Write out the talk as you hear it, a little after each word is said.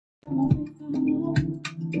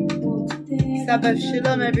Sabbath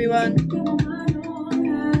Shalom, everyone.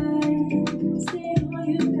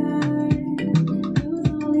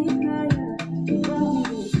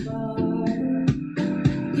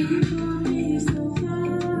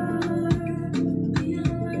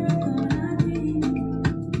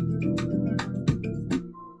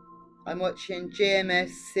 I'm watching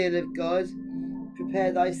GMS, Seal of God.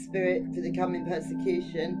 Prepare thy spirit for the coming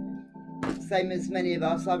persecution. Same as many of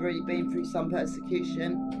us, I've already been through some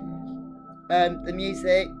persecution. The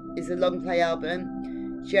music is a long play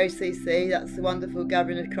album. GOCC, that's the Wonderful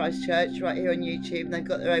Gathering of Christ Church, right here on YouTube. And they've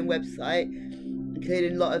got their own website,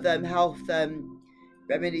 including a lot of health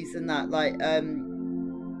remedies and that, like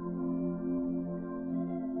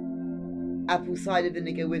apple cider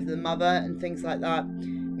vinegar with the mother and things like that.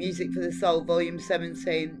 Music for the Soul, Volume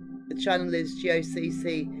 17. The channel is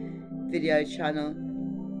GOCC Video Channel.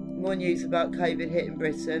 More news about COVID hitting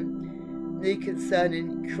Britain. New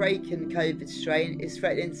concerning Kraken COVID strain is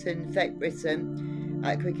threatening to infect Britain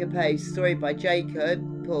at a quicker pace. Story by Jacob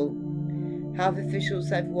Paul. Health officials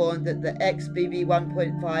have warned that the XBB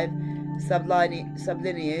 1.5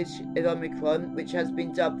 sublineage of Omicron, which has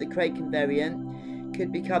been dubbed the Kraken variant,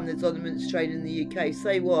 could become the dominant strain in the UK.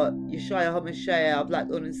 Say what? Yeshua HaMashiach, our Black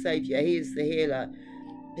Lord and Saviour, he is the healer.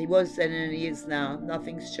 He was then and he is now.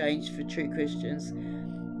 Nothing's changed for true Christians.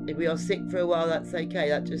 If we are sick for a while, that's okay.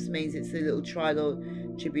 That just means it's a little trial or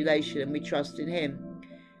tribulation and we trust in him.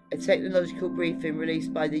 A technological briefing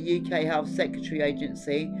released by the UK Health Secretary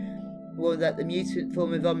Agency warned that the mutant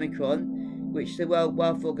form of Omicron, which the World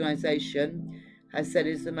Health Organization has said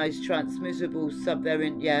is the most transmissible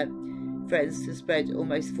subvariant yet, threatens to spread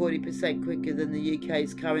almost 40% quicker than the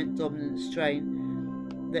UK's current dominant strain.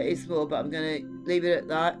 There is more, but I'm going to leave it at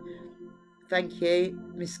that. Thank you.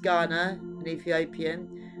 Miss Ghana in Ethiopian,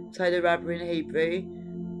 Taylor Rabber in Hebrew,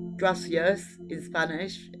 Gracias in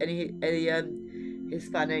Spanish, any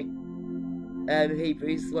Hispanic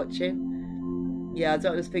Hebrews watching. Yeah, I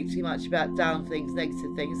don't want to speak too much about down things,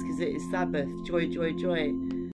 negative things, because it is Sabbath. Joy, joy, joy.